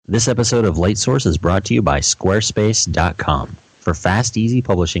This episode of LightSource is brought to you by Squarespace.com. For fast, easy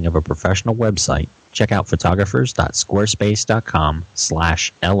publishing of a professional website, check out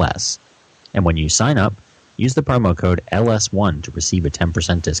photographers.squarespace.com/LS. And when you sign up, use the promo code LS1 to receive a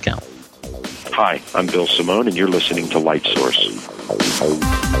 10% discount. Hi, I'm Bill Simone, and you're listening to LightSource.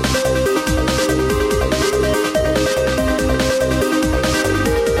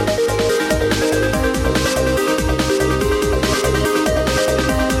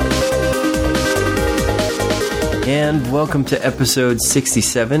 And welcome to episode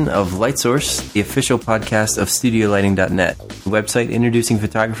 67 of LightSource, the official podcast of StudioLighting.net, the website introducing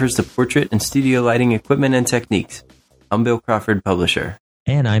photographers to portrait and studio lighting equipment and techniques. I'm Bill Crawford, publisher.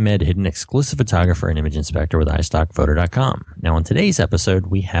 And I'm Ed Hidden, exclusive photographer and image inspector with iStockPhoto.com. Now, on today's episode,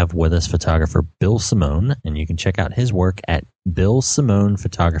 we have with us photographer Bill Simone, and you can check out his work at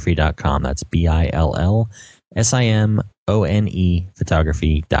BillSimonePhotography.com. That's BillSimone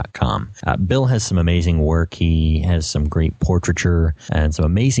photography.com. Bill has some amazing work. He has some great portraiture and some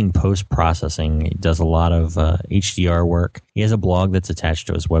amazing post-processing. He does a lot of HDR work. He has a blog that's attached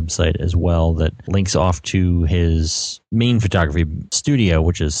to his website as well that links off to his main photography studio,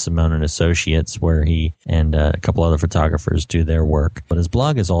 which is Simone and Associates, where he and a couple other photographers do their work. But his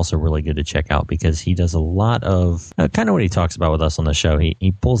blog is also really good to check out because he does a lot of kind of what he talks about with us on the show.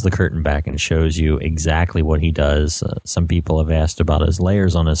 He pulls the curtain back and shows you exactly what he does. Some people have asked about his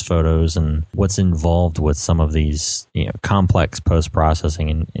layers on his photos and what's involved with some of these complex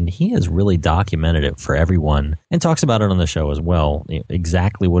post-processing, and he has really documented it for everyone and talks about it on the show as well,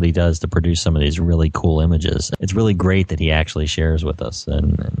 exactly what he does to produce some of these really cool images. It's really great that he actually shares with us,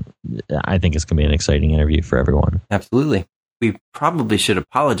 and I think it's going to be an exciting interview for everyone. Absolutely. We probably should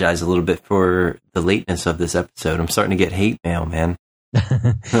apologize a little bit for the lateness of this episode. I'm starting to get hate mail, man.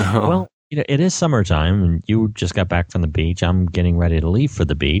 Well, it is summertime, and you just got back from the beach. I'm getting ready to leave for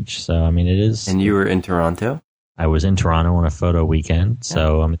the beach, so I mean, it is. And you were in Toronto? I was in Toronto on a photo weekend,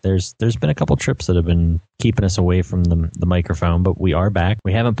 so there's been a couple trips that have been keeping us away from the microphone, but we are back.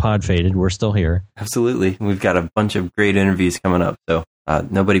 We haven't pod faded. We're still here. Absolutely. We've got a bunch of great interviews coming up, so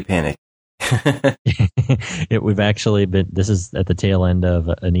nobody panic. We've actually been, this is at the tail end of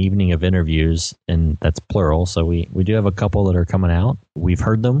an evening of interviews, and that's plural, so we do have a couple that are coming out. We've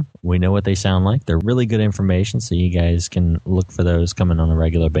heard them. We know what they sound like. They're really good information, so you guys can look for those coming on a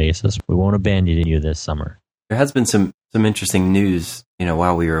regular basis. We won't abandon you this summer. There has been some interesting news,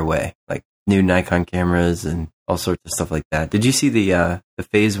 while we were away, like new Nikon cameras and all sorts of stuff like that. Did you see the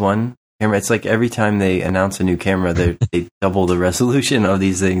Phase 1 camera? It's like every time they announce a new camera, they double the resolution of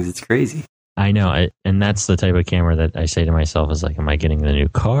these things. It's crazy. I know, and that's the type of camera that I say to myself is like, am I getting the new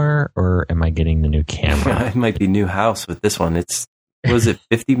car or am I getting the new camera? It might be new house with this one. Was it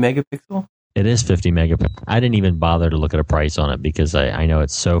 50 megapixel? It is 50 megapixels. I didn't even bother to look at a price on it because I know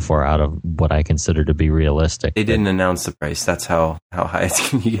it's so far out of what I consider to be realistic. They didn't announce the price. That's how high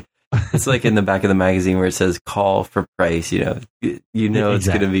it's going to get. It's like in the back of the magazine where it says call for price. It's going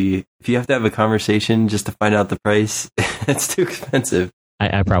to be, if you have to have a conversation just to find out the price, it's too expensive.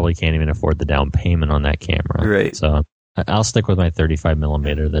 I probably can't even afford the down payment on that camera. Right. So I'll stick with my 35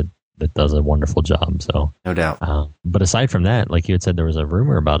 millimeter that does a wonderful job. So no doubt. But aside from that, like you had said, there was a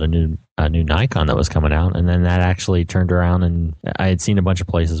rumor about a new Nikon that was coming out, and then that actually turned around, and I had seen a bunch of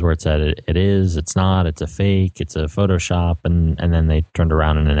places where it said it is, it's not, it's a fake, it's a Photoshop, and then they turned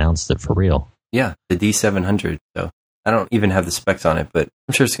around and announced it for real. Yeah, the D700. So I don't even have the specs on it, but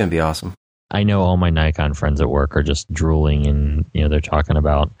I'm sure it's going to be awesome. I know all my Nikon friends at work are just drooling, and they're talking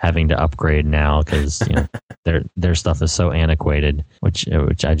about having to upgrade now because their stuff is so antiquated, which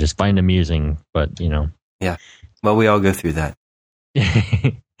I just find amusing. But yeah. Well, we all go through that.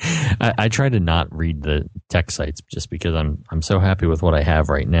 I try to not read the tech sites just because I'm so happy with what I have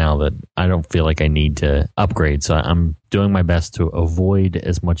right now that I don't feel like I need to upgrade. So I'm doing my best to avoid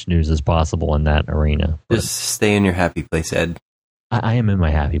as much news as possible in that arena. Just stay in your happy place, Ed. I am in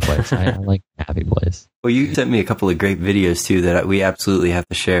my happy place. I like happy place. Well, you sent me a couple of great videos too that we absolutely have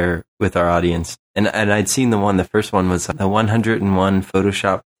to share with our audience. And I'd seen the first one was the 101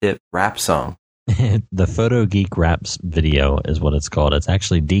 Photoshop tip rap song. The Photo Geek Raps video is what it's called. It's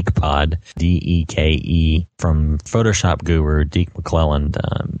actually DekePod, DEKE, from Photoshop guru Deke McClelland.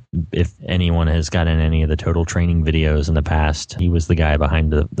 If anyone has gotten any of the Total Training videos in the past, he was the guy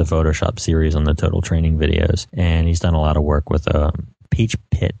behind the Photoshop series on the Total Training videos. And he's done a lot of work with Peach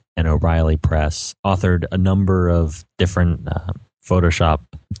Pit and O'Reilly Press, authored a number of different Photoshop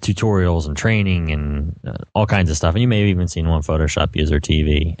tutorials and training and all kinds of stuff. And you may have even seen one Photoshop User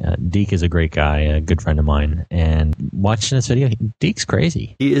TV. Deke is a great guy, a good friend of mine. And watching this video, Deke's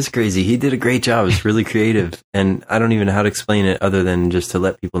crazy. He is crazy. He did a great job. It's really creative. And I don't even know how to explain it other than just to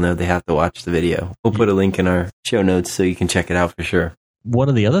let people know they have to watch the video. We'll put a link in our show notes so you can check it out for sure. One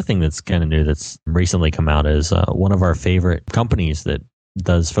of the other things that's kind of new that's recently come out is one of our favorite companies that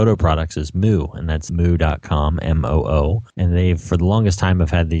does photo products is Moo, and that's moo.com, M-O-O. And they've, for the longest time,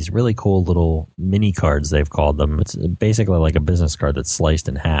 have had these really cool little mini cards, they've called them. It's basically like a business card that's sliced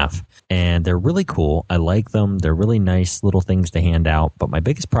in half. And they're really cool. I like them. They're really nice little things to hand out. But my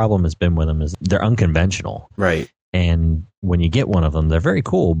biggest problem has been with them is they're unconventional. Right. And when you get one of them, they're very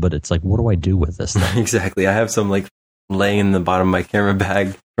cool, but it's like, what do I do with this thing? Exactly. I have some like laying in the bottom of my camera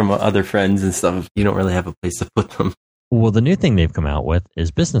bag from other friends and stuff. You don't really have a place to put them. Well, the new thing they've come out with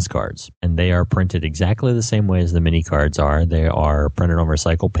is business cards, and they are printed exactly the same way as the mini cards are. They are printed on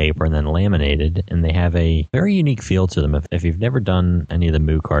recycled paper and then laminated, and they have a very unique feel to them. If you've never done any of the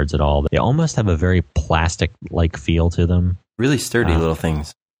Moo cards at all, they almost have a very plastic-like feel to them. Really sturdy little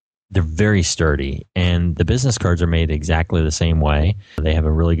things. They're very sturdy, and the business cards are made exactly the same way. They have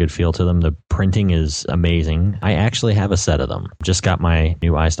a really good feel to them. The printing is amazing. I actually have a set of them. Just got my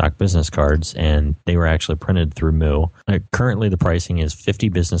new iStock business cards, and they were actually printed through Moo. Currently, the pricing is 50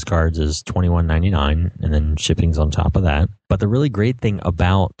 business cards is $21.99, and then shipping's on top of that. But the really great thing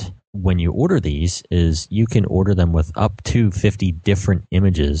about when you order these is you can order them with up to 50 different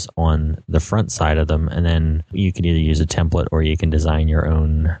images on the front side of them, and then you can either use a template or you can design your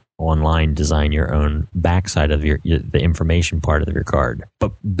own backside of the information part of your card.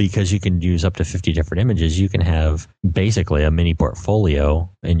 But because you can use up to 50 different images, you can have basically a mini portfolio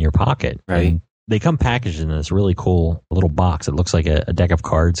in your pocket. Right. And they come packaged in this really cool little box. It looks like a deck of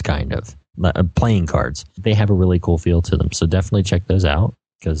cards, kind of playing cards. They have a really cool feel to them. So definitely check those out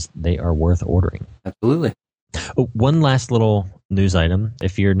because they are worth ordering. Absolutely. Oh, one last little news item.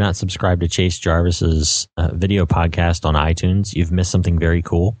 If you're not subscribed to Chase Jarvis's video podcast on iTunes, you've missed something very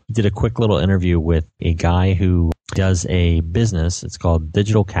cool. He did a quick little interview with a guy who does a business. It's called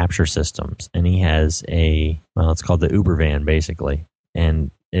Digital Capture Systems. And he has it's called the Uber van, basically.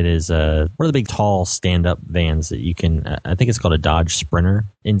 And it is one of the big, tall, stand-up vans that you can, I think it's called a Dodge Sprinter.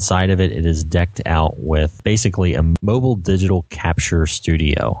 Inside of it, it is decked out with basically a mobile digital capture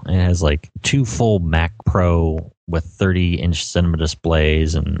studio. And it has like 2 full Mac Pro with 30-inch cinema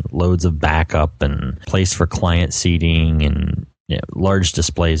displays and loads of backup and place for client seating and large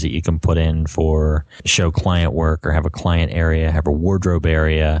displays that you can put in for show client work or have a client area, have a wardrobe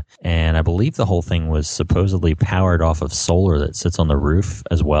area. And I believe the whole thing was supposedly powered off of solar that sits on the roof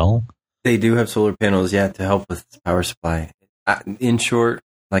as well. They do have solar panels, to help with power supply. In short,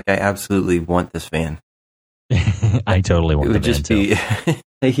 I absolutely want this van. I totally want the van too. It would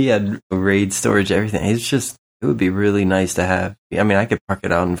just be, he had RAID storage, everything. It would be really nice to have. I mean, I could park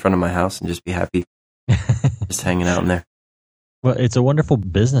it out in front of my house and just be happy just hanging out in there. Well, it's a wonderful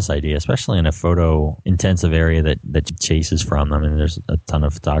business idea, especially in a photo-intensive area that Chase is from. I mean, there's a ton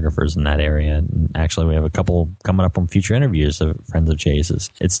of photographers in that area. And actually, we have a couple coming up on future interviews of friends of Chase's.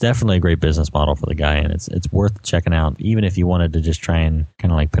 It's definitely a great business model for the guy, and it's worth checking out, even if you wanted to just try and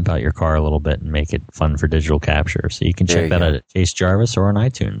kind of pimp out your car a little bit and make it fun for digital capture. So you can check that out at Chase Jarvis or on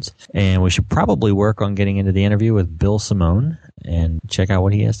iTunes. And we should probably work on getting into the interview with Bill Simone and check out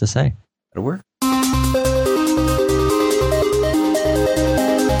what he has to say. That'll work.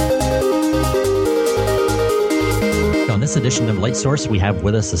 On this edition of LightSource, we have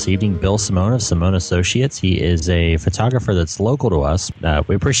with us this evening Bill Simone of Simone Associates. He is a photographer that's local to us.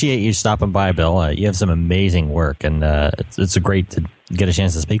 We appreciate you stopping by, Bill. You have some amazing work, and it's great to get a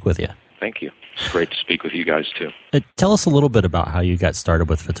chance to speak with you. Thank you. It's great to speak with you guys, too. Tell us a little bit about how you got started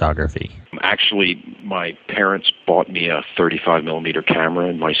with photography. Actually, my parents bought me a 35-millimeter camera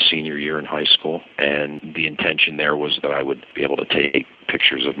in my senior year in high school, and the intention there was that I would be able to take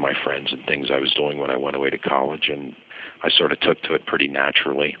pictures of my friends and things I was doing when I went away to college, and I sort of took to it pretty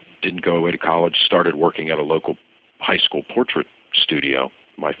naturally. Didn't go away to college, started working at a local high school portrait studio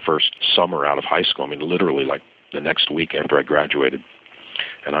my first summer out of high school. I mean, literally the next week after I graduated.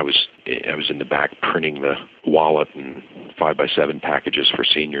 And I was in the back printing the wallet and 5x7 packages for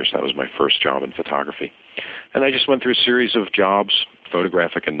seniors. That was my first job in photography. And I just went through a series of jobs,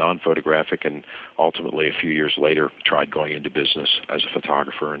 photographic and non-photographic, and ultimately a few years later tried going into business as a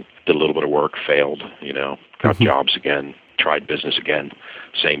photographer and did a little bit of work, failed, got jobs again, tried business again,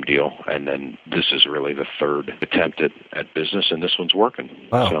 same deal. And then this is really the third attempt at business, and this one's working.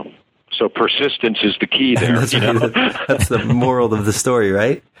 Wow. So persistence is the key there. That's the moral of the story,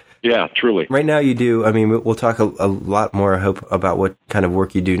 right? Yeah, truly. Right now you do, I mean, we'll talk a lot more, I hope, about what kind of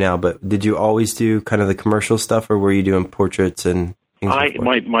work you do now, but did you always do kind of the commercial stuff, or were you doing portraits and things like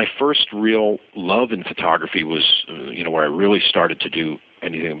that? My first real love in photography was, where I really started to do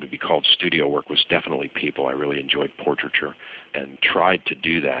anything that would be called studio work was definitely people. I really enjoyed portraiture and tried to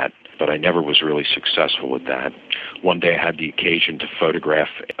do that, but I never was really successful with that. One day I had the occasion to photograph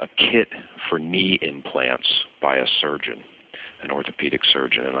a kit for knee implants by a surgeon, an orthopedic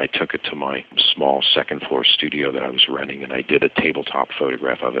surgeon, and I took it to my small second-floor studio that I was renting, and I did a tabletop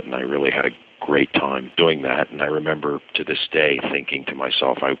photograph of it, and I really had a great time doing that. And I remember to this day thinking to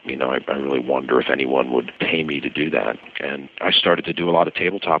myself, I really wonder if anyone would pay me to do that. And I started to do a lot of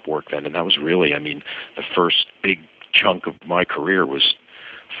tabletop work then, and that was really, the first big chunk of my career was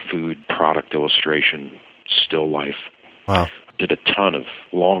food, product illustration, still life. Wow. Did a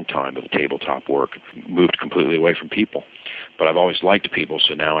long time of tabletop work, moved completely away from people. But I've always liked people,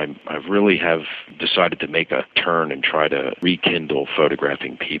 so now I really have decided to make a turn and try to rekindle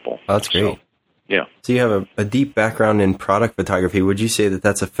photographing people. Oh, that's great. So, yeah. So you have a deep background in product photography. Would you say that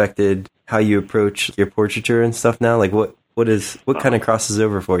that's affected how you approach your portraiture and stuff now? Like what kind of crosses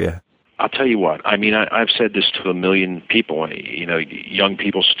over for you? I'll tell you what. I've said this to a million people, young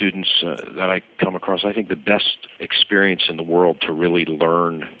people, students that I come across. I think the best experience in the world to really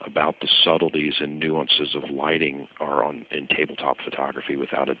learn about the subtleties and nuances of lighting are in tabletop photography,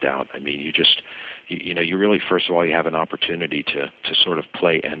 without a doubt. You really, first of all, you have an opportunity to sort of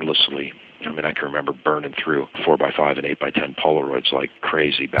play endlessly. I can remember burning through 4x5 and 8x10 Polaroids like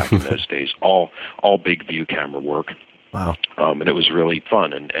crazy back in those days. All big view camera work. Wow. And it was really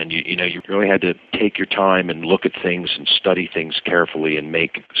fun. And you really had to take your time and look at things and study things carefully and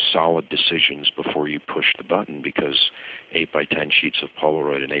make solid decisions before you pushed the button, because 8x10 sheets of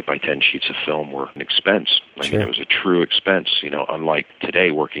Polaroid and 8x10 sheets of film were an expense. Sure. It was a true expense, unlike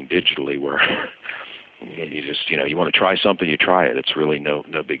today working digitally where you just, you want to try something, you try it. It's really no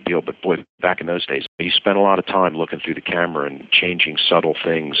big deal. But boy, back in those days, you spent a lot of time looking through the camera and changing subtle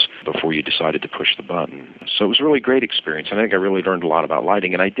things before you decided to push the button. So it was a really great experience. I think I really learned a lot about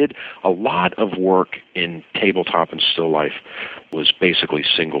lighting. And I did a lot of work in tabletop and still life was basically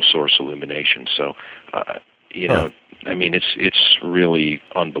single source illumination. So, it's really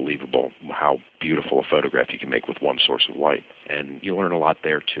unbelievable how beautiful a photograph you can make with one source of light. And you learn a lot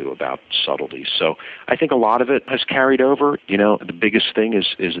there, too, about subtleties. So I think a lot of it has carried over. The biggest thing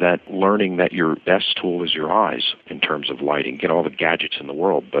is that learning that your best tool is your eyes in terms of lighting. Get all the gadgets in the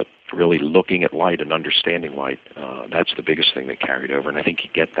world, but really looking at light and understanding light, that's the biggest thing that carried over. And I think you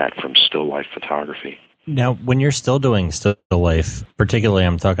get that from still life photography. Now, when you're still doing still life, particularly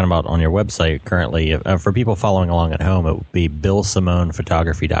I'm talking about on your website currently, for people following along at home, it would be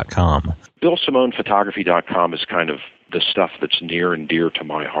BillSimonePhotography.com. BillSimonePhotography.com is kind of the stuff that's near and dear to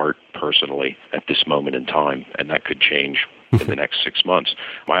my heart personally at this moment in time, and that could change in the next 6 months.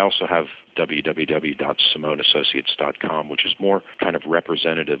 I also have www.simoneassociates.com, which is more kind of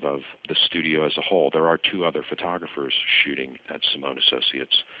representative of the studio as a whole. There are 2 other photographers shooting at Simone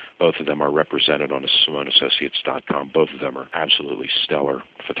Associates. Both of them are represented on SimoneAssociates.com. Both of them are absolutely stellar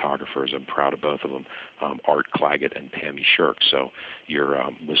photographers. I'm proud of both of them, Art Claggett and Pammy Shirk. So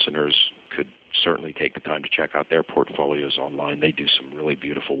your listeners could certainly take the time to check out their portfolios online. They do some really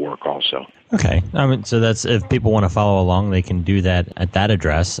beautiful work also. Okay. So that's, if people want to follow along, they can do that at that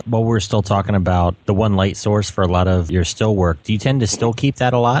address. While we're still talking about the one light source for a lot of your still work, do you tend to still keep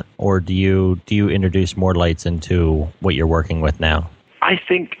that a lot, or do you introduce more lights into what you're working with now? I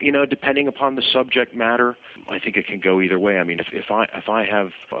think, depending upon the subject matter, I think it can go either way. If I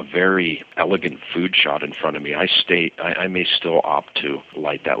have a very elegant food shot in front of me, I may still opt to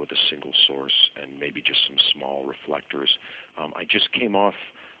light that with a single source and maybe just some small reflectors. I just came off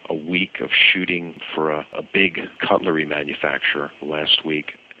a week of shooting for a big cutlery manufacturer last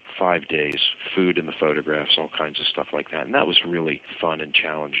week. 5 days, food in the photographs, all kinds of stuff like that. And that was really fun and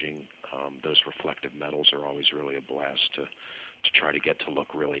challenging. Those reflective metals are always really a blast to try to get to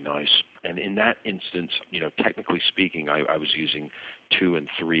look really nice. And in that instance, technically speaking, I was using 2 and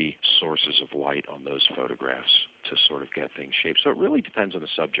 3 sources of light on those photographs to sort of get things shaped. So it really depends on the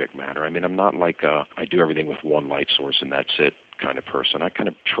subject matter. I'm not like I do everything with one light source and that's it kind of person. I kind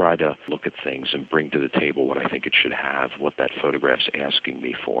of try to look at things and bring to the table what I think it should have, what that photograph's asking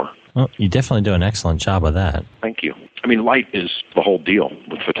me for. Well, you definitely do an excellent job of that. Thank you. Light is the whole deal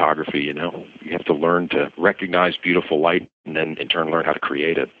with photography, You have to learn to recognize beautiful light and then in turn learn how to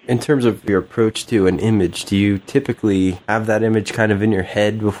create it. In terms of your approach to an image, do you typically have that image kind of in your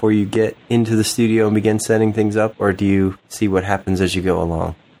head before you get into the studio and begin setting things up, or do you see what happens as you go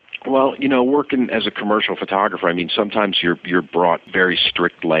along? Well, working as a commercial photographer, I mean, sometimes you're brought very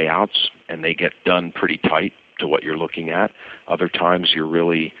strict layouts, and they get done pretty tight to what you're looking at. Other times you're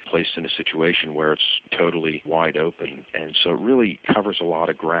really placed in a situation where it's totally wide open, and so it really covers a lot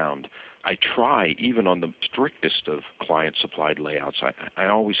of ground. I try, even on the strictest of client-supplied layouts, I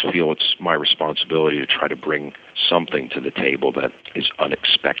always feel it's my responsibility to try to bring something to the table that is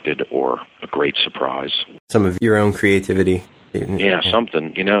unexpected or a great surprise. Some of your own creativity. Yeah,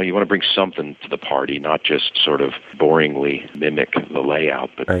 something. You want to bring something to the party, not just sort of boringly mimic the layout,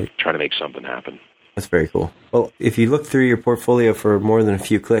 but try to make something happen. That's very cool. Well, if you look through your portfolio for more than a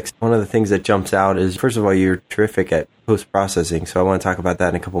few clicks, one of the things that jumps out is, first of all, you're terrific at post-processing, so I want to talk about that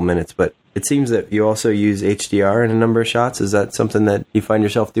in a couple minutes, but it seems that you also use HDR in a number of shots. Is that something that you find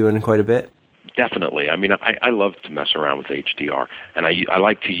yourself doing quite a bit? Definitely. I mean, I love to mess around with HDR, and I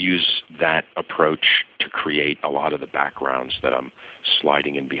like to use that approach to create a lot of the backgrounds that I'm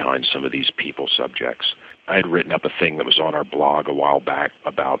sliding in behind some of these people subjects. I had written up a thing that was on our blog a while back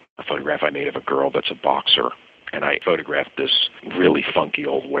about a photograph I made of a girl that's a boxer, and I photographed this really funky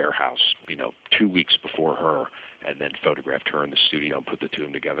old warehouse, 2 weeks before her, and then photographed her in the studio and put the two of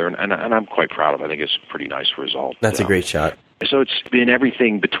them together, and I'm quite proud of it. I think it's a pretty nice result. That's a great shot. So it's been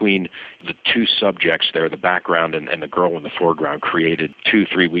everything between the two subjects there, the background and the girl in the foreground, created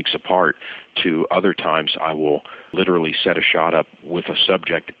 2-3 weeks apart, to other times I will literally set a shot up with a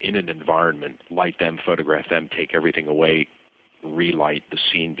subject in an environment, light them, photograph them, take everything away, relight the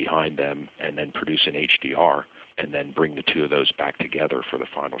scene behind them, and then produce an HDR, and then bring the two of those back together for the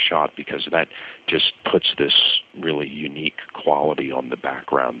final shot, because that just puts this really unique quality on the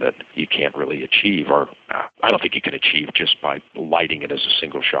background that you can't really achieve, or I don't think you can achieve just by lighting it as a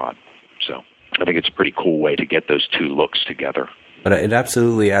single shot. So I think it's a pretty cool way to get those two looks together. But it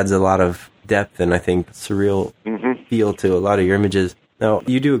absolutely adds a lot of depth and I think surreal feel to a lot of your images. Now,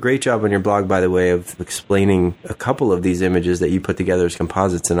 you do a great job on your blog, by the way, of explaining a couple of these images that you put together as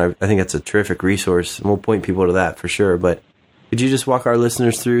composites, and I think that's a terrific resource, and we'll point people to that for sure. But could you just walk our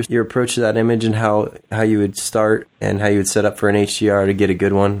listeners through your approach to that image and how you would start and how you would set up for an HDR to get a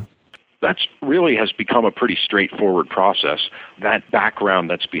good one? That really has become a pretty straightforward process. That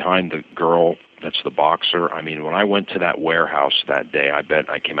background that's behind the girl, that's the boxer, I mean, when I went to that warehouse that day, I bet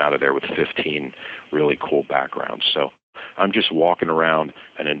I came out of there with 15 really cool backgrounds. So I'm just walking around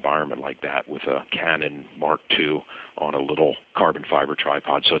an environment like that with a Canon Mark II on a little carbon fiber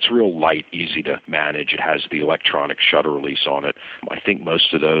tripod. So it's real light, easy to manage. It has the electronic shutter release on it. I think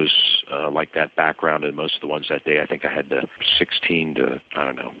most of those, like that background, and most of the ones that day, I think I had the 16 to,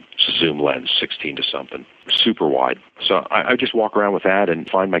 zoom lens, 16 to something, super wide. So I just walk around with that and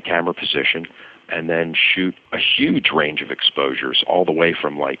find my camera position, and then shoot a huge range of exposures, all the way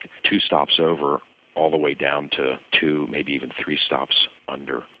from like 2 stops over all the way down to 2, maybe even 3 stops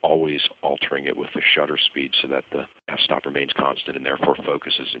under, always altering it with the shutter speed so that the f-stop remains constant and therefore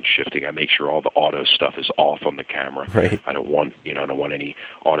focus isn't shifting. I make sure all the auto stuff is off on the camera. Right. I don't want any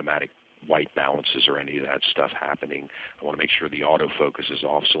automatic white balances or any of that stuff happening. I want to make sure the autofocus is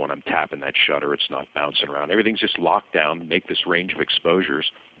off, so when I'm tapping that shutter, it's not bouncing around. Everything's just locked down, make this range of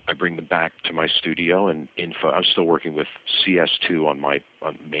exposures. I bring them back to my studio, and I'm still working with CS2 on my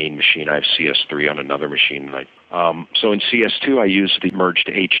main machine. I have CS3 on another machine. So in CS2, I use the merge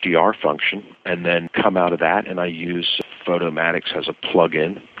to HDR function, and then come out of that, and I use Photomatics as a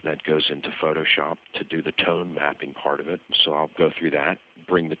plug-in that goes into Photoshop to do the tone mapping part of it. So I'll go through that,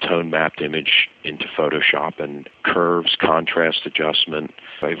 bring the tone mapped image into Photoshop, and curves, contrast adjustment.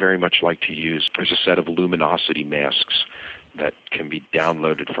 I very much like to use, there's a set of luminosity masks that can be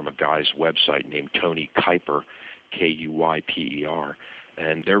downloaded from a guy's website named Tony Kuiper, Kuyper,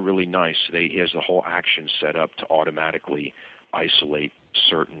 and they're really nice. He has the whole action set up to automatically isolate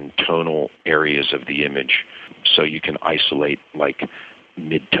certain tonal areas of the image. So you can isolate like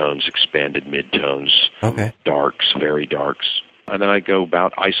midtones, expanded midtones, darks, very darks. And then I go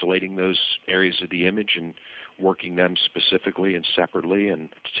about isolating those areas of the image and working them specifically and separately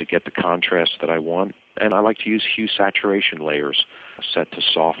and to get the contrast that I want. And I like to use hue saturation layers. Set to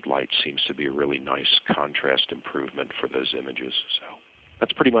soft light seems to be a really nice contrast improvement for those images. So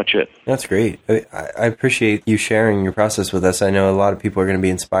that's pretty much it. That's great. I appreciate you sharing your process with us. I know a lot of people are going to be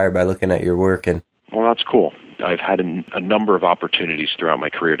inspired by looking at your work. Well, that's cool. I've had a number of opportunities throughout my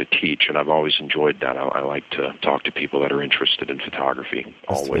career to teach, and I've always enjoyed that. I like to talk to people that are interested in photography,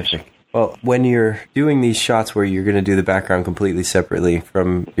 always. Terrific. Well, when you're doing these shots where you're going to do the background completely separately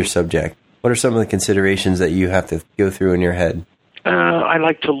from your subject, what are some of the considerations that you have to go through in your head? I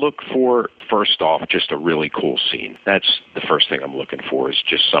like to look for, first off, just a really cool scene. That's the first thing I'm looking for, is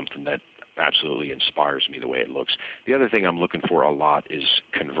just something that absolutely inspires me the way it looks. The other thing I'm looking for a lot is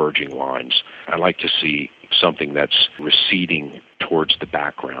converging lines. I like to see something that's receding towards the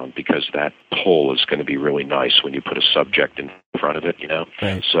background, because that pull is going to be really nice when you put a subject in front of it, you know?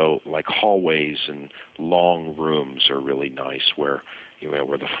 Right. So like hallways and long rooms are really nice, where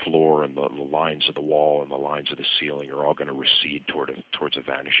where the floor and the lines of the wall and the lines of the ceiling are all going to recede towards a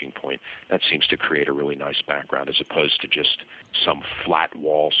vanishing point. That seems to create a really nice background, as opposed to just some flat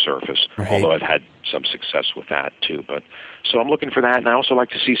wall surface, right. Although I've had some success with that too. But so I'm looking for that, and I also like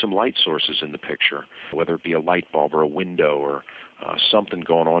to see some light sources in the picture, whether it be a light bulb or a window or something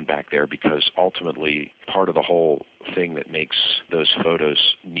going on back there, because ultimately part of the whole thing that makes those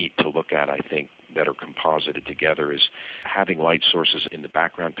photos neat to look at, I think, that are composited together, is having light sources in the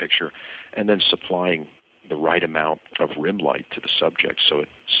background picture and then supplying the right amount of rim light to the subject, so it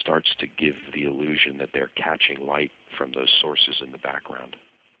starts to give the illusion that they're catching light from those sources in the background.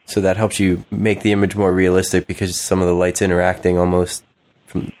 So that helps you make the image more realistic, because some of the light's interacting almost.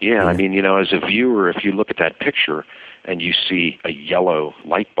 I mean, as a viewer, if you look at that picture and you see a yellow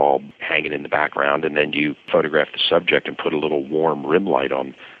light bulb hanging in the background, and then you photograph the subject and put a little warm rim light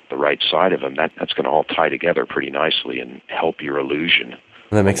on the right side of him, that's going to all tie together pretty nicely and help your illusion.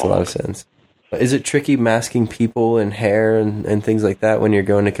 That makes a lot of sense. Is it tricky masking people and hair and things like that when you're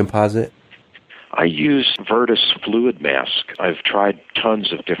going to composite? I use Vertus Fluid Mask. I've tried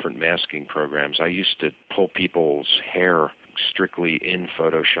tons of different masking programs. I used to pull people's hair strictly in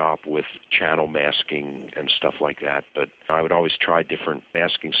Photoshop with channel masking and stuff like that, but I would always try different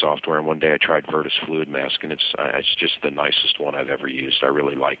masking software, and one day I tried Vertus Fluid Mask, and it's just the nicest one I've ever used. I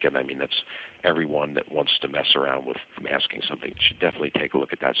really like it. I mean, that's everyone that wants to mess around with masking something should definitely take a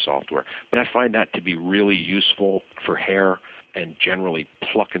look at that software. But I find that to be really useful for hair and generally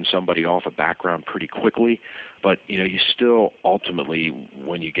plucking somebody off a background pretty quickly. But, you still ultimately,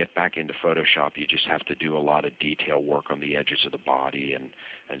 when you get back into Photoshop, you just have to do a lot of detail work on the edges of the body and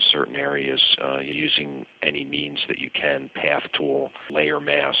certain areas, using any means that you can, path tool, layer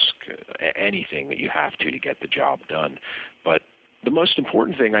mask, anything that you have to get the job done. But the most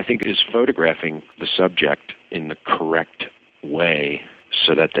important thing, I think, is photographing the subject in the correct way,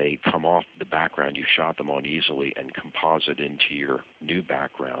 so that they come off the background you shot them on easily and composite into your new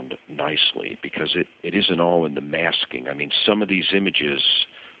background nicely, because it isn't all in the masking. I mean, some of these images,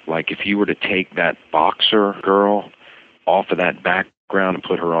 like if you were to take that boxer girl off of that background and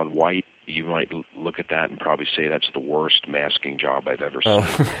put her on white, you might look at that and probably say that's the worst masking job I've ever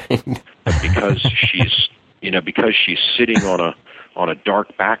seen. But because she's sitting on a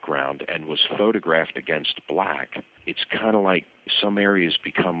dark background and was photographed against black, it's kind of like some areas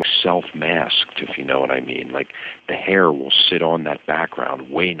become self-masked, if you know what I mean. Like the hair will sit on that background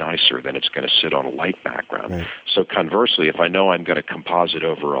way nicer than it's going to sit on a light background. Right. So conversely, if I know I'm going to composite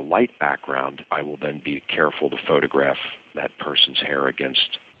over a light background, I will then be careful to photograph that person's hair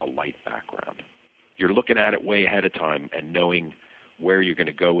against a light background. You're looking at it way ahead of time and knowing where you're going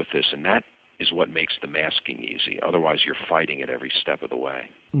to go with this, and that is what makes the masking easy. Otherwise, you're fighting it every step of the way.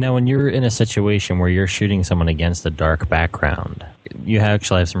 Now, when you're in a situation where you're shooting someone against a dark background, you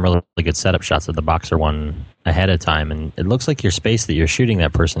actually have some really good setup shots of the boxer one ahead of time, and it looks like your space that you're shooting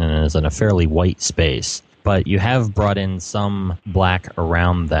that person in is in a fairly white space, but you have brought in some black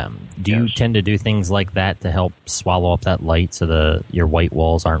around them. Do you tend to do things like that to help swallow up that light so your white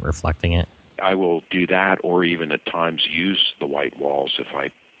walls aren't reflecting it? I will do that, or even at times use the white walls if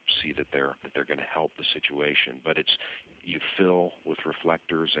I see that they're going to help the situation. But it's, you fill with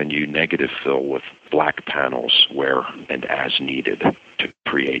reflectors and you negative fill with black panels where and as needed to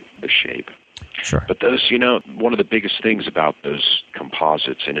create the shape. Sure. But those, one of the biggest things about those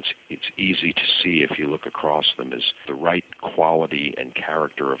composites, and it's easy to see if you look across them, is the right quality and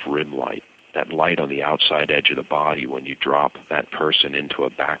character of rim light. That light on the outside edge of the body, when you drop that person into a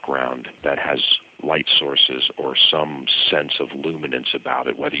background that has light sources or some sense of luminance about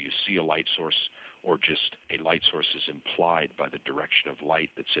it, whether you see a light source or just a light source is implied by the direction of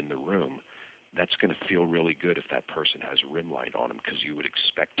light that's in the room, that's going to feel really good if that person has rim light on them, because you would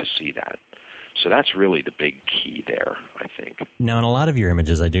expect to see that. So that's really the big key there, I think. Now, in a lot of your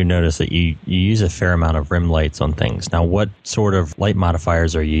images, I do notice that you use a fair amount of rim lights on things. Now, what sort of light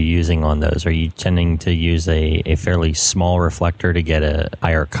modifiers are you using on those? Are you tending to use a fairly small reflector to get a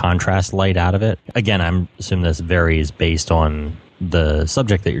higher contrast light out of it? Again, I'm assuming this varies based on the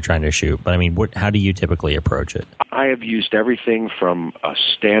subject that you're trying to shoot, but I mean, how do you typically approach it? I have used everything from a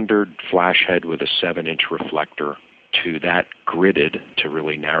standard flash head with a 7-inch reflector to that gridded to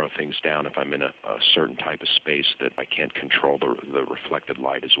really narrow things down if I'm in a certain type of space that I can't control the reflected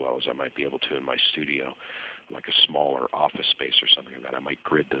light as well as I might be able to in my studio, like a smaller office space or something like that. I might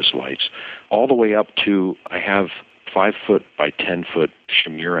grid those lights. All the way up to, I have 5-foot by 10-foot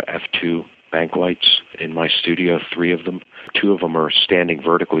Shimura F2 bank lights in my studio, 3 of them. 2 of them are standing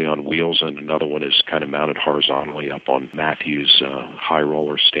vertically on wheels, and another one is kind of mounted horizontally up on Matthews high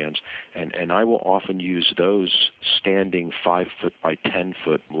roller stands. And I will often use those standing 5-foot by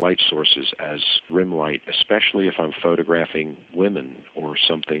 10-foot light sources as rim light, especially if I'm photographing women or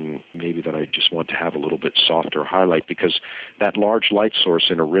something maybe that I just want to have a little bit softer highlight, because that large light source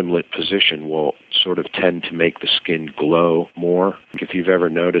in a rim lit position will sort of tend to make the skin glow more. If you've ever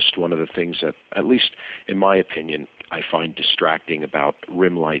noticed, one of the things that, at least in my opinion, I find distracting about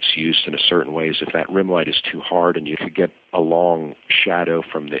rim lights used in a certain way is if that rim light is too hard and you could get a long shadow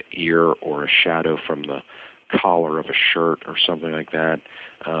from the ear or a shadow from the collar of a shirt or something like that.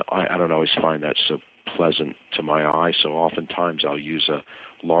 I don't always find that so pleasant to my eye, so oftentimes I'll use a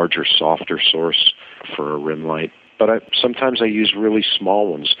larger, softer source for a rim light. But sometimes I use really small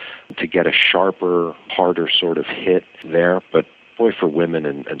ones to get a sharper, harder sort of hit there. But boy, for women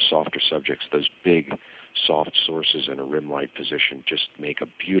and softer subjects, those big, soft sources in a rim light position just make a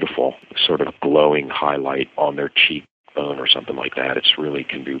beautiful sort of glowing highlight on their cheekbone or something like that. It's really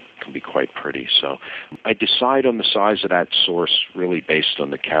can be quite pretty. So I decide on the size of that source really based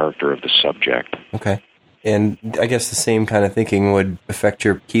on the character of the subject. Okay. And I guess the same kind of thinking would affect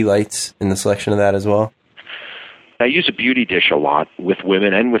your key lights in the selection of that as well? I use a beauty dish a lot with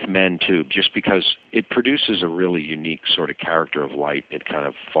women and with men too, just because it produces a really unique sort of character of light. It kind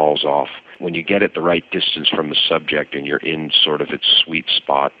of falls off. When you get it the right distance from the subject and you're in sort of its sweet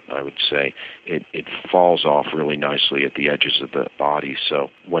spot, I would say, it falls off really nicely at the edges of the body. So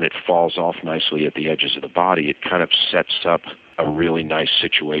when it falls off nicely at the edges of the body, it kind of sets up a really nice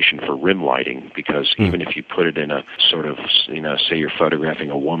situation for rim lighting, because even if you put it in a sort of, say you're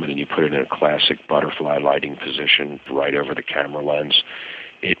photographing a woman and you put it in a classic butterfly lighting position right over the camera lens,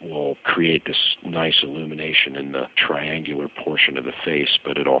 it will create this nice illumination in the triangular portion of the face,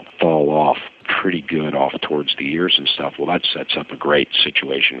 but it'll fall off pretty good off towards the ears and stuff. Well, that sets up a great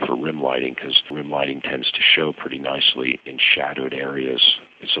situation for rim lighting, because rim lighting tends to show pretty nicely in shadowed areas.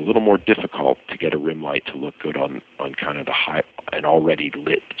 It's a little more difficult to get a rim light to look good on kind of the high and already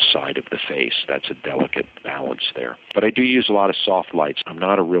lit side of the face. That's a delicate balance there. But I do use a lot of soft lights. I'm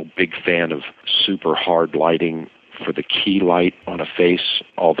not a real big fan of super hard lighting for the key light on a face,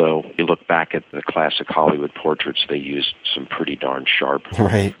 although you look back at the classic Hollywood portraits, they used some pretty darn sharp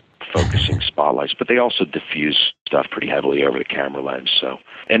focusing spotlights, but they also diffuse stuff pretty heavily over the camera lens. So,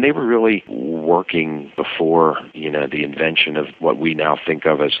 and they were really working before, the invention of what we now think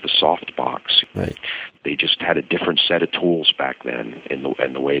of as the soft box. Right. They just had a different set of tools back then in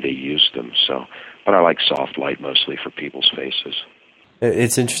the way they used them. So, but I like soft light mostly for people's faces.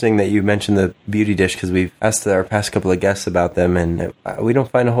 It's interesting that you mentioned the beauty dish, because we've asked our past couple of guests about them, and we don't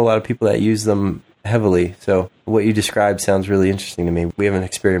find a whole lot of people that use them heavily. So what you described sounds really interesting to me. We haven't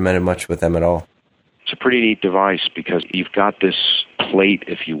experimented much with them at all. It's a pretty neat device, because you've got this plate,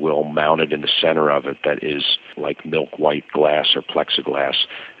 if you will, mounted in the center of it that is like milk white glass or plexiglass,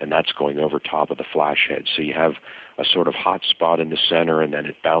 and that's going over top of the flash head. So you have a sort of hot spot in the center, and then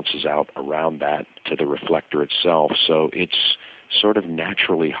it bounces out around that to the reflector itself. So it's sort of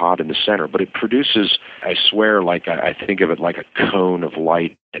naturally hot in the center, but it produces, I swear, like I think of it like a cone of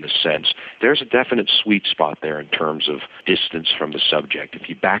light in a sense. There's a definite sweet spot there in terms of distance from the subject. If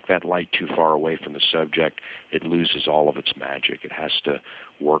you back that light too far away from the subject, it loses all of its magic. It has to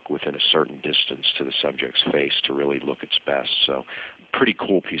work within a certain distance to the subject's face to really look its best. So, pretty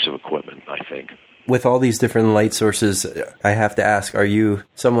cool piece of equipment, I think. With all these different light sources, I have to ask, are you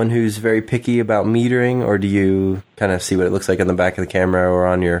someone who's very picky about metering, or do you kind of see what it looks like on the back of the camera or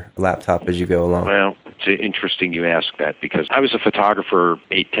on your laptop as you go along? Well, it's interesting you ask that, because I was a photographer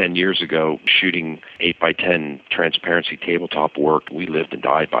 8-10 years ago shooting 8x10 transparency tabletop work. We lived and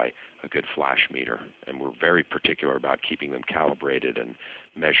died by a good flash meter, and we're very particular about keeping them calibrated and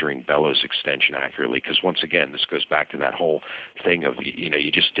measuring bellows extension accurately, because once again, this goes back to that whole thing of,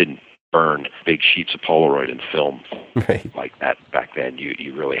 you just didn't burn big sheets of Polaroid and film like that back then.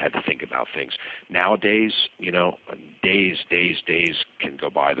 You really had to think about things. Nowadays, days can go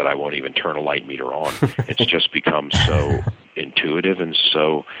by that I won't even turn a light meter on. It's just become so intuitive and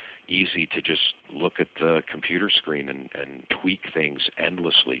so easy to just look at the computer screen and tweak things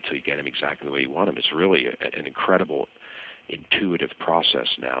endlessly till you get them exactly the way you want them. It's really an incredible intuitive process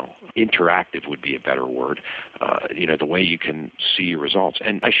now. Interactive would be a better word. The way you can see your results.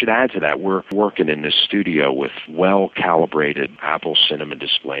 And I should add to that, we're working in this studio with well-calibrated Apple Cinema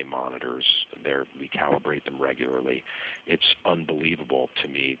display monitors. We calibrate them regularly. It's unbelievable to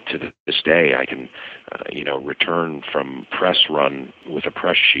me to this day. I can, return from press run with a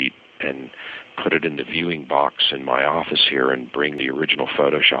press sheet and put it in the viewing box in my office here and bring the original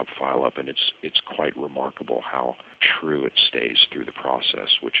Photoshop file up, and it's quite remarkable how true it stays through the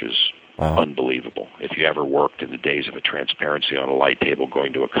process, which is unbelievable. If you ever worked in the days of a transparency on a light table,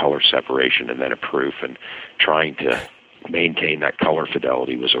 going to a color separation and then a proof, and trying to maintain that color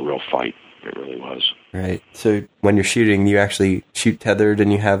fidelity was a real fight. It really was. Right. So when you're shooting, you actually shoot tethered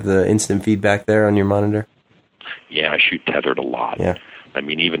and you have the instant feedback there on your monitor? Yeah, I shoot tethered a lot. Yeah. I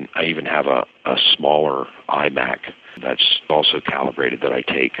even have a smaller iMac that's also calibrated that I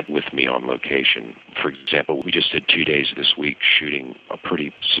take with me on location. For example, we just did 2 days this week shooting a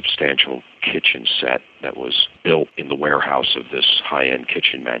pretty substantial kitchen set that was built in the warehouse of this high-end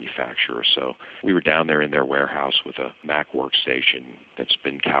kitchen manufacturer. So we were down there in their warehouse with a Mac workstation that's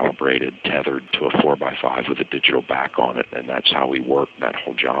been calibrated, tethered to a 4x5 with a digital back on it, and that's how we worked that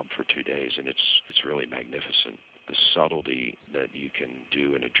whole job for 2 days, and it's really magnificent. The subtlety that you can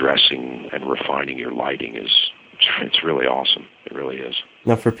do in addressing and refining your lighting it's really awesome. It really is.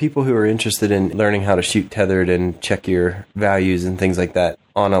 Now, for people who are interested in learning how to shoot tethered and check your values and things like that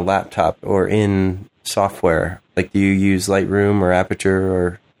on a laptop or in software, like do you use Lightroom or Aperture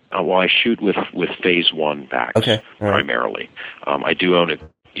or? Well, I shoot with Phase 1 backs primarily. I do own a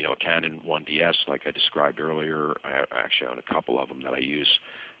Canon 1DS, like I described earlier. I actually own a couple of them that I use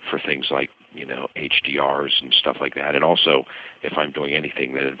for things like, HDRs and stuff like that. And also, if I'm doing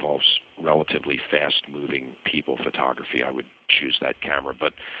anything that involves relatively fast-moving people photography, I would choose that camera.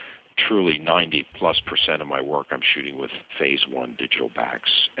 But truly 90+% of my work I'm shooting with Phase 1 digital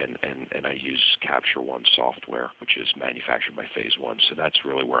backs, and I use Capture One software, which is manufactured by Phase 1. So that's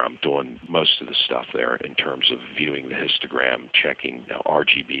really where I'm doing most of the stuff there in terms of viewing the histogram, checking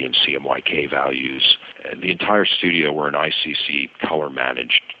RGB and CMYK values. And the entire studio, we're an ICC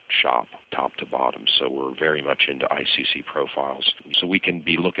color-managed shop, top to bottom, so we're very much into ICC profiles. So we can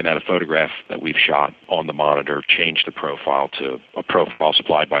be looking at a photograph that we've shot on the monitor, change the profile to a profile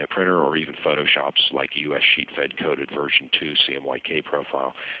supplied by a printer, or even Photoshop's like US sheet fed coded version 2 CMYK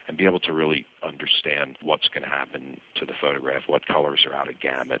profile, and be able to really understand what's going to happen to the photograph, what colors are out of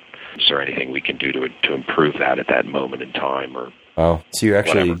gamut. Is there anything we can do to improve that at that moment in time? Or wow. So you're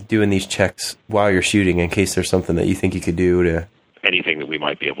actually doing these checks while you're shooting in case there's something that you think you could do to anything that we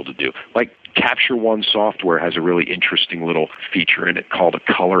might be able to do. Like Capture One software has a really interesting little feature in it called a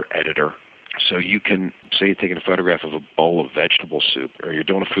color editor. So you can, say you're taking a photograph of a bowl of vegetable soup, or you're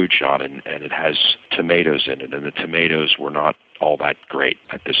doing a food shot and it has tomatoes in it, and the tomatoes were not all that great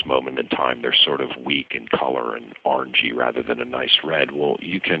at this moment in time. They're sort of weak in color and orangey rather than a nice red. Well,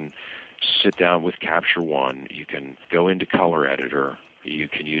 you can sit down with Capture One, you can go into Color Editor, you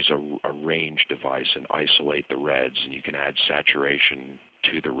can use a range device and isolate the reds, and you can add saturation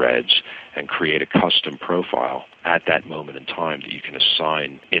to the reds and create a custom profile at that moment in time that you can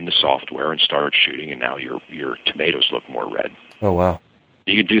assign in the software and start shooting, and now your tomatoes look more red. Oh, wow.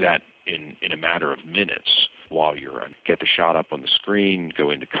 You can do that in a matter of minutes while you're on. Get the shot up on the screen,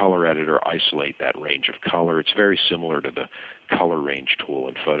 go into Color Editor, isolate that range of color. It's very similar to the color range tool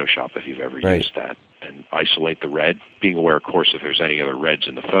in Photoshop if you've ever used that. And isolate the red, being aware, of course, if there's any other reds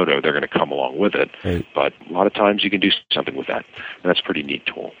in the photo, they're going to come along with it. Right. But a lot of times you can do something with that. And that's a pretty neat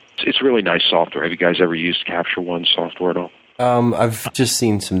tool. It's really nice software. Have you guys ever used Capture One software at all? I've just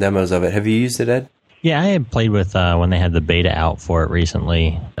seen some demos of it. Have you used it, Ed? Yeah, I had played with when they had the beta out for it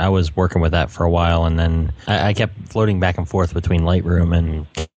recently. I was working with that for a while, and then I kept floating back and forth between Lightroom and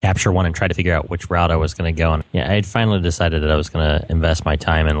Capture One and tried to figure out which route I was going to go. And yeah, I had finally decided that I was going to invest my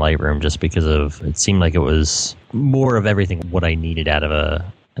time in Lightroom just because it seemed like it was more of everything what I needed out of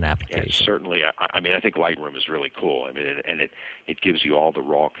an application. Yeah, certainly. I think Lightroom is really cool. I mean, it gives you all the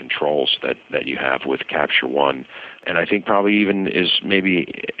raw controls that you have with Capture One, and I think probably even is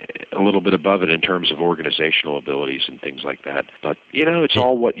maybe a little bit above it in terms of organizational abilities and things like that. But it's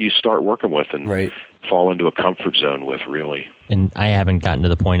all what you start working with and fall into a comfort zone with, really. And I haven't gotten to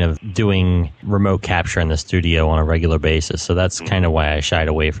the point of doing remote capture in the studio on a regular basis, so that's kind of why I shied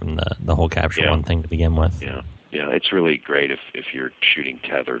away from the whole Capture One thing to begin with. Yeah, it's really great if you're shooting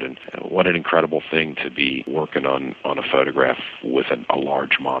tethered, and what an incredible thing to be working on a photograph with a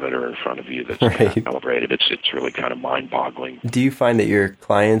large monitor in front of you that's calibrated. It's really kind of mind-boggling. Do you find that your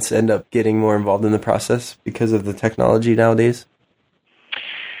clients end up getting more involved in the process because of the technology nowadays?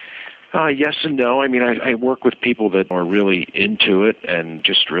 Yes and no. I mean, I work with people that are really into it and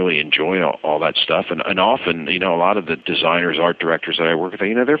just really enjoy all that stuff. And often, a lot of the designers, art directors that I work with,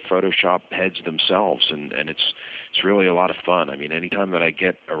 they're Photoshop heads themselves, and it's really a lot of fun. I mean, anytime that I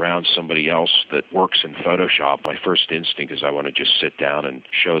get around somebody else that works in Photoshop, my first instinct is I want to just sit down and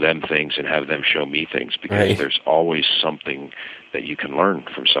show them things and have them show me things, because there's always something that you can learn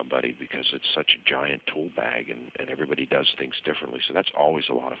from somebody, because it's such a giant tool bag, and everybody does things differently. So that's always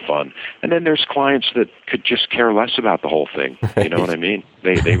a lot of fun. And then there's clients that could just care less about the whole thing. You know what I mean?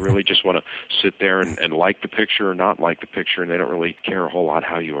 They really just want to sit there and like the picture or not like the picture, and they don't really care a whole lot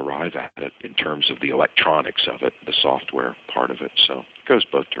how you arrive at it in terms of the electronics of it, the software part of it. So it goes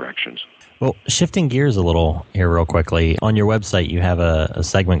both directions. Well, shifting gears a little here real quickly, on your website you have a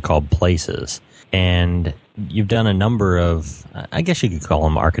segment called Places, and you've done a number of, I guess you could call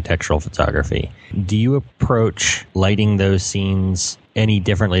them architectural photography. Do you approach lighting those scenes any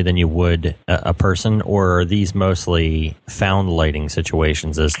differently than you would a person, or are these mostly found lighting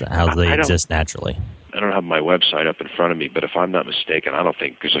situations as to how they exist naturally? I don't have my website up in front of me, but if I'm not mistaken, I don't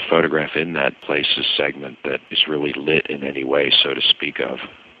think there's a photograph in that Places segment that is really lit in any way, so to speak of.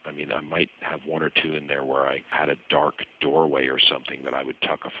 I mean, I might have one or two in there where I had a dark doorway or something that I would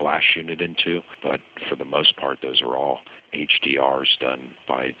tuck a flash unit into, but for the most part, those are all HDRs done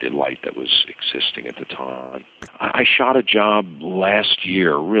by the light that was existing at the time. I shot a job last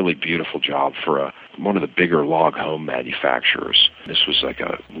year, a really beautiful job for one of the bigger log home manufacturers. This was like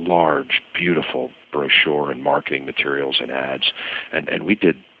a large, beautiful brochure and marketing materials and ads, and we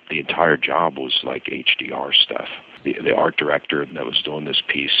did, the entire job was like HDR stuff. The art director that was doing this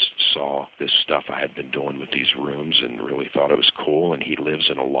piece saw this stuff I had been doing with these rooms and really thought it was cool, and he lives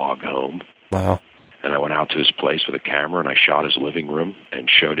in a log home. Wow. And I went out to his place with a camera, and I shot his living room and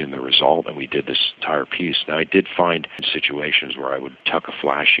showed him the result, and we did this entire piece. Now, I did find situations where I would tuck a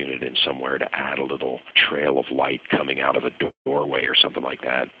flash unit in somewhere to add a little trail of light coming out of a doorway or something like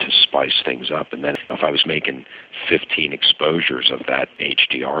that to spice things up. And then if I was making 15 exposures of that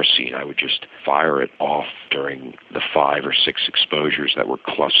HDR scene, I would just fire it off during the 5 or 6 exposures that were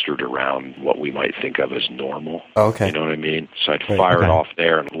clustered around what we might think of as normal. Okay. You know what I mean? So I'd fire it off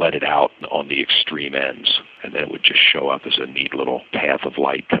there and let it out on the extreme ends, and then it would just show up as a neat little path of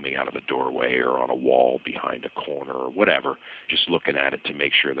light coming out of a doorway or on a wall behind a corner or whatever, just looking at it to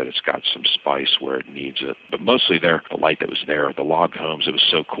make sure that it's got some spice where it needs it. But mostly the light that was there, the log homes, it was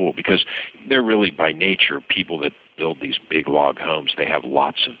so cool because they're really by nature people that build these big log homes. They have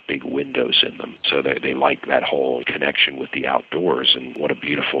lots of big windows in them, so they like that whole connection with the outdoors, and what a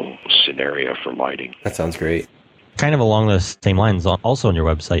beautiful scenario for lighting. That sounds great. Kind of along those same lines, also on your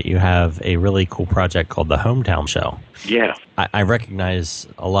website, you have a really cool project called the Hometown Show. Yeah. I recognize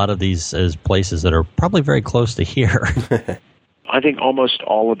a lot of these as places that are probably very close to here. I think almost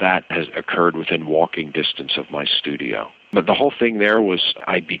all of that has occurred within walking distance of my studio. But the whole thing there was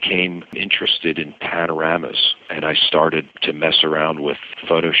I became interested in panoramas, and I started to mess around with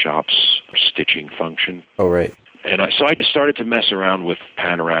Photoshop's stitching function. Oh, right. And so I started to mess around with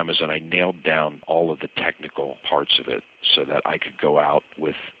panoramas, and I nailed down all of the technical parts of it so that I could go out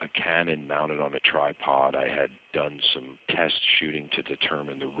with a Canon mounted on a tripod. I had done some test shooting to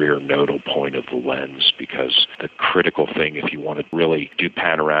determine the rear nodal point of the lens, because the critical thing, if you want to really do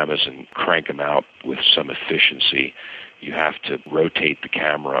panoramas and crank them out with some efficiency, you have to rotate the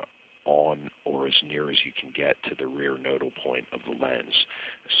camera on or as near as you can get to the rear nodal point of the lens.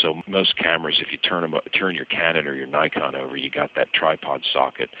 So most cameras, if you turn your Canon or your Nikon over, you got that tripod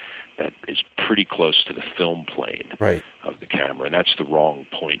socket that is pretty close to the film plane of the camera, and that's the wrong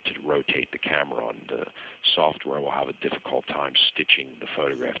point to rotate the camera on. The software will have a difficult time stitching the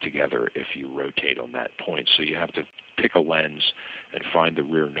photograph together if you rotate on that point. So you have to pick a lens and find the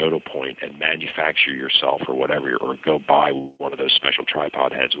rear nodal point and manufacture yourself or whatever, or go buy one of those special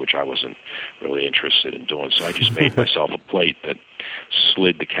tripod heads, which I wasn't really interested in doing. So I just made myself a plate that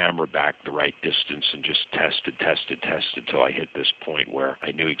slid the camera back the right distance and just tested till I hit this point where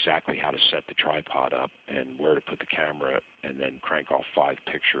I knew exactly how to set the tripod up and where to put the camera, and then crank off 5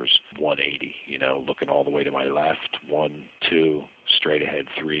 pictures, 180, looking all the way to my left, 1, 2, straight ahead,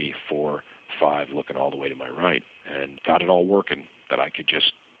 3, 4, 5, looking all the way to my right, and got it all working that I could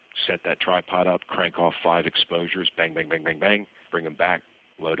just set that tripod up, crank off 5 exposures, bang, bang, bang, bang, bang, bring them back,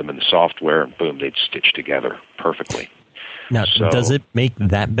 load them in the software, and boom, they'd stitch together perfectly. Now, does it make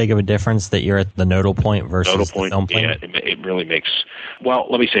that big of a difference that you're at the nodal point versus the film plane? Yeah, it really makes... Well,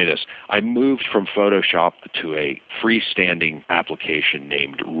 let me say this. I moved from Photoshop to a freestanding application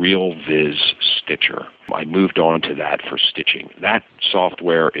named RealViz Stitcher. I moved on to that for stitching. That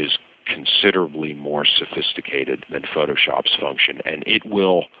software is considerably more sophisticated than Photoshop's function, and it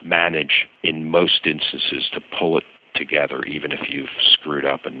will manage in most instances to pull it together, even if you've screwed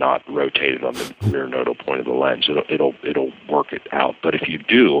up and not rotated on the rear nodal point of the lens. It'll work it out. But if you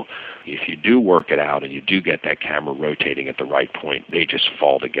do work it out and you do get that camera rotating at the right point, they just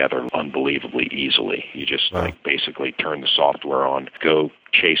fall together unbelievably easily. You just basically turn the software on, go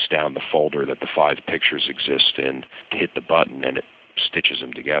chase down the folder that the 5 pictures exist in, hit the button, and it stitches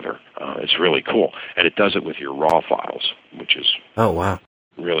them together. It's really cool. And it does it with your RAW files, which is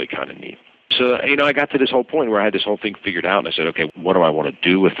really kind of neat. So, I got to this whole point where I had this whole thing figured out, and I said, okay, what do I want to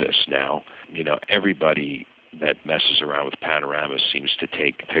do with this now? Everybody that messes around with panoramas seems to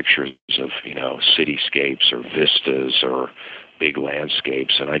take pictures of, cityscapes or vistas or big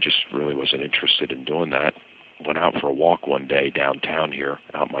landscapes, and I just really wasn't interested in doing that. Went out for a walk one day downtown here,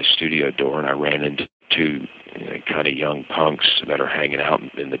 out my studio door, and I ran into two kind of young punks that are hanging out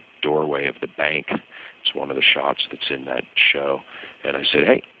in the doorway of the bank. It's one of the shots that's in that show. And I said,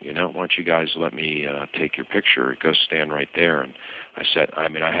 hey, why don't you guys let me take your picture? Go stand right there. And I said, I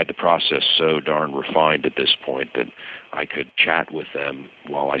had the process so darn refined at this point that I could chat with them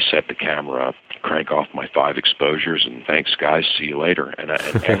while I set the camera up, crank off my 5 exposures, and thanks, guys, see you later. And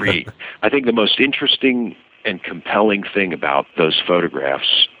I think the most interesting and compelling thing about those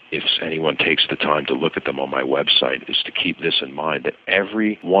photographs, if anyone takes the time to look at them on my website, is to keep this in mind, that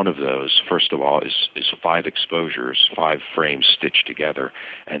every one of those, first of all, is 5 exposures, 5 frames stitched together,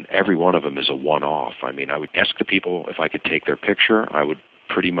 and every one of them is a one-off. I would ask the people if I could take their picture. I would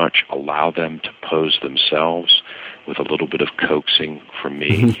pretty much allow them to pose themselves with a little bit of coaxing from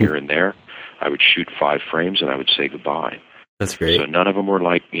me here and there. I would shoot 5 frames, and I would say goodbye. That's great. So none of them were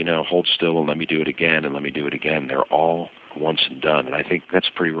like, hold still and let me do it again and let me do it again. They're all once and done. And I think that's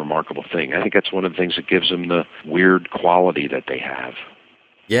a pretty remarkable thing. I think that's one of the things that gives them the weird quality that they have.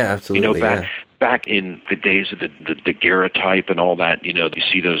 Yeah, absolutely. Back in the days of the daguerreotype and all that, you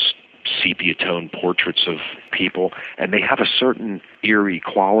see those sepia tone portraits of people, and they have a certain eerie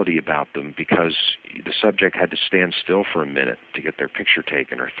quality about them because the subject had to stand still for a minute to get their picture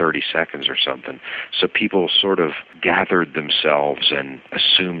taken, or 30 seconds or something. So people sort of gathered themselves and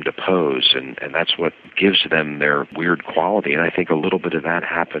assumed a pose, and that's what gives them their weird quality. And I think a little bit of that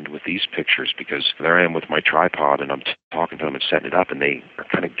happened with these pictures, because there I am with my tripod, and I'm talking to them and setting it up, and they are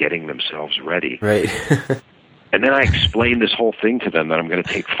kind of getting themselves ready. Right. And then I explain this whole thing to them, that I'm going to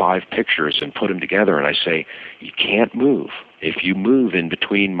take 5 pictures and put them together, and I say, you can't move. If you move in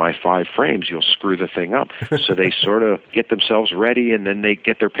between my 5 frames, you'll screw the thing up. So they sort of get themselves ready, and then they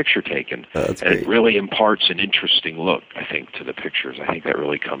get their picture taken. That's and great. It really imparts an interesting look, I think, to the pictures. I think that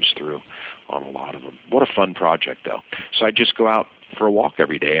really comes through on a lot of them. What a fun project, though. So I just go out for a walk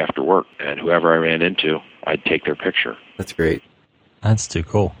every day after work, and whoever I ran into, I'd take their picture. That's great. That's too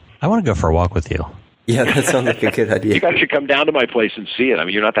cool. I want to go for a walk with you. Yeah, that sounds like a good idea. You guys should come down to my place and see it.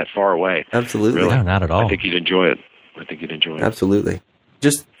 You're not that far away. Absolutely. Really. No, not at all. I think you'd enjoy it. Absolutely.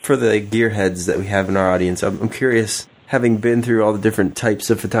 Just for the gearheads that we have in our audience, I'm curious, having been through all the different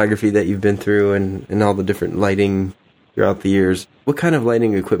types of photography that you've been through and all the different lighting throughout the years, what kind of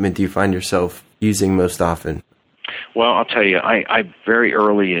lighting equipment do you find yourself using most often? Well, I'll tell you, I very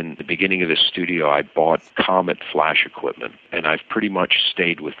early in the beginning of this studio, I bought Comet flash equipment, and I've pretty much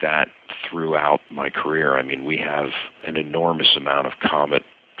stayed with that throughout my career. We have an enormous amount of Comet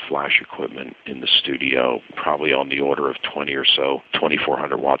flash equipment in the studio, probably on the order of 20 or so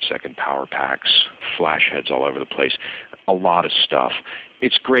 2400 watt second power packs, flash heads all over the place, a lot of stuff.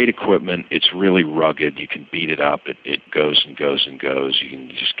 It's great equipment. It's really rugged. You can beat it up. It goes and goes and goes. You can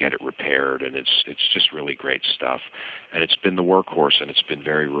just get it repaired, and it's just really great stuff. And it's been the workhorse, and it's been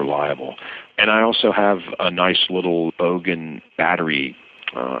very reliable. And I also have a nice little Bogan battery.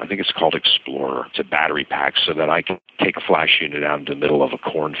 I think it's called Explorer. It's a battery pack so that I can take a flash unit out into the middle of a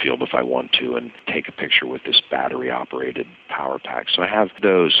cornfield if I want to and take a picture with this battery-operated power pack. So I have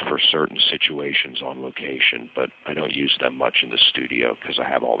those for certain situations on location, but I don't use them much in the studio because I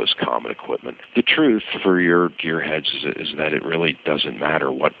have all this common equipment. The truth for your gearheads is that it really doesn't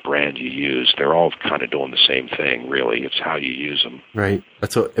matter what brand you use. They're all kind of doing the same thing, really. It's how you use them. Right.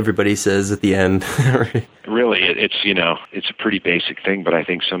 That's what everybody says at the end. Really, it's a pretty basic thing, but I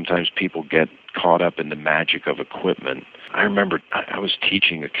think sometimes people get caught up in the magic of equipment. I remember I was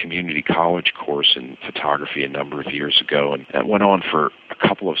teaching a community college course in photography a number of years ago, and that went on for a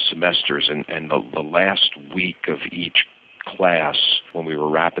couple of semesters, and the last week of each class, when we were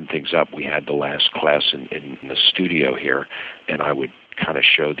wrapping things up, we had the last class in the studio here, and I would kind of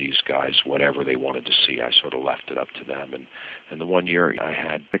show these guys whatever they wanted to see. I sort of left it up to them. And the one year I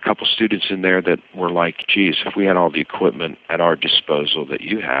had a couple students in there that were like, geez, if we had all the equipment at our disposal that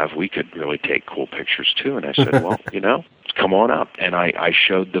you have, we could really take cool pictures too. And I said, well, come on up. And I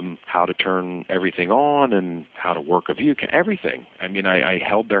showed them how to turn everything on and how to work a view, everything. I mean, I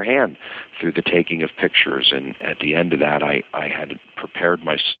held their hand through the taking of pictures. And at the end of that, I had prepared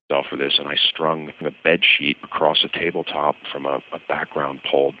myself for this, and I strung a bed sheet across a tabletop from a background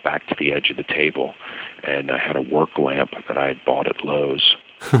pole back to the edge of the table. And I had a work lamp that I had bought at Lowe's.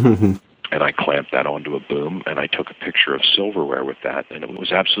 And I clamped that onto a boom, and I took a picture of silverware with that, and it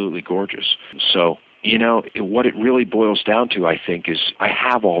was absolutely gorgeous. So, what it really boils down to, I think, is I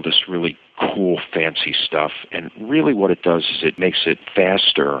have all this really cool, fancy stuff, and really what it does is it makes it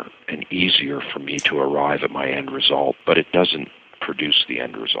faster and easier for me to arrive at my end result, but it doesn't produce the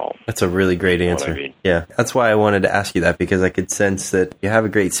end result. That's a really great answer. I mean? Yeah, that's why I wanted to ask you that, because I could sense that you have a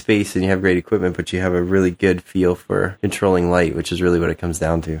great space and you have great equipment, but you have a really good feel for controlling light, which is really what it comes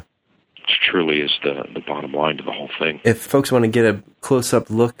down to. Which truly is the bottom line to the whole thing. If folks want to get a close-up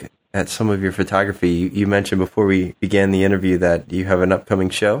look at some of your photography, you mentioned before we began the interview that you have an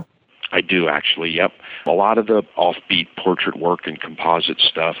upcoming show? I do, actually, yep. A lot of the offbeat portrait work and composite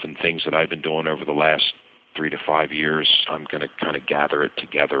stuff and things that I've been doing over the last 3 to 5 years, I'm going to kind of gather it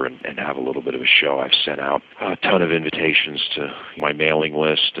together and have a little bit of a show. I've sent out a ton of invitations to my mailing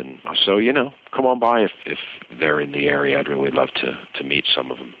list, and so, come on by if they're in the area. I'd really love to meet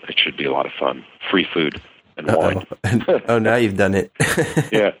some of them. It should be a lot of fun. Free food and wine. Oh, now you've done it.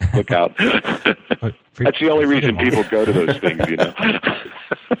 Yeah, look out. That's the only reason people go to those things,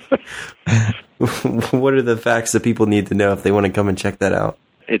 What are the facts that people need to know if they want to come and check that out?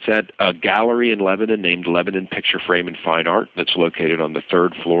 It's at a gallery in Lebanon named Lebanon Picture Frame and Fine Art that's located on the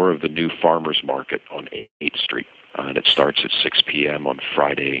 3rd floor of the new Farmers Market on 8th Street. And it starts at 6 p.m. on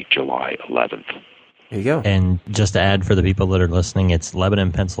Friday, July 11th. There you go. And just to add for the people that are listening, it's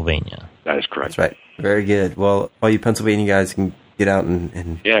Lebanon, Pennsylvania. That is correct. That's right. Very good. Well, all you Pennsylvania guys can get out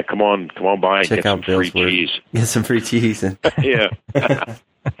and yeah, come on by and check get out some Bill's free work. cheese. Get some free cheese. Yeah.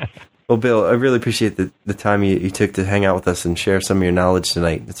 Well, Bill, I really appreciate the time you took to hang out with us and share some of your knowledge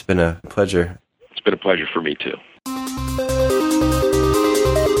tonight. It's been a pleasure. It's been a pleasure for me, too.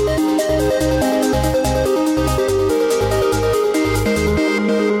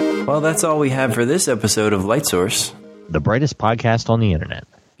 Well, that's all we have for this episode of LightSource, the brightest podcast on the internet.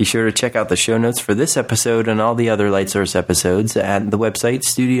 Be sure to check out the show notes for this episode and all the other LightSource episodes at the website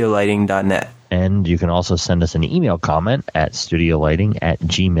studiolighting.net. And you can also send us an email comment at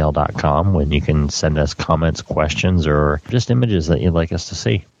studiolighting@gmail.com when you can send us comments, questions, or just images that you'd like us to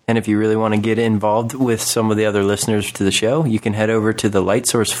see. And if you really want to get involved with some of the other listeners to the show, you can head over to the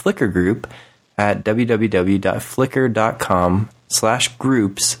LightSource Flickr group at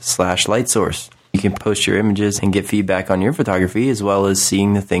www.flickr.com/groups/LightSource. You can post your images and get feedback on your photography, as well as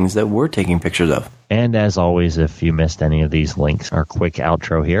seeing the things that we're taking pictures of. And as always, if you missed any of these links, our quick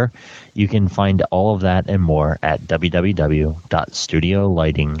outro here, you can find all of that and more at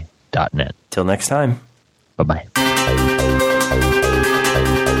www.studiolighting.net. Till next time. Bye-bye.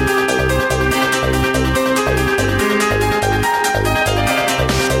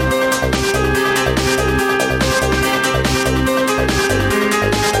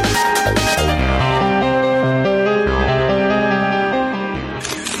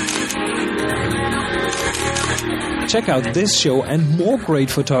 Check out this show and more great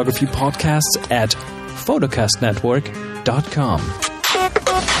photography podcasts at photocastnetwork.com.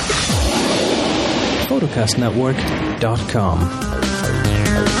 photocastnetwork.com.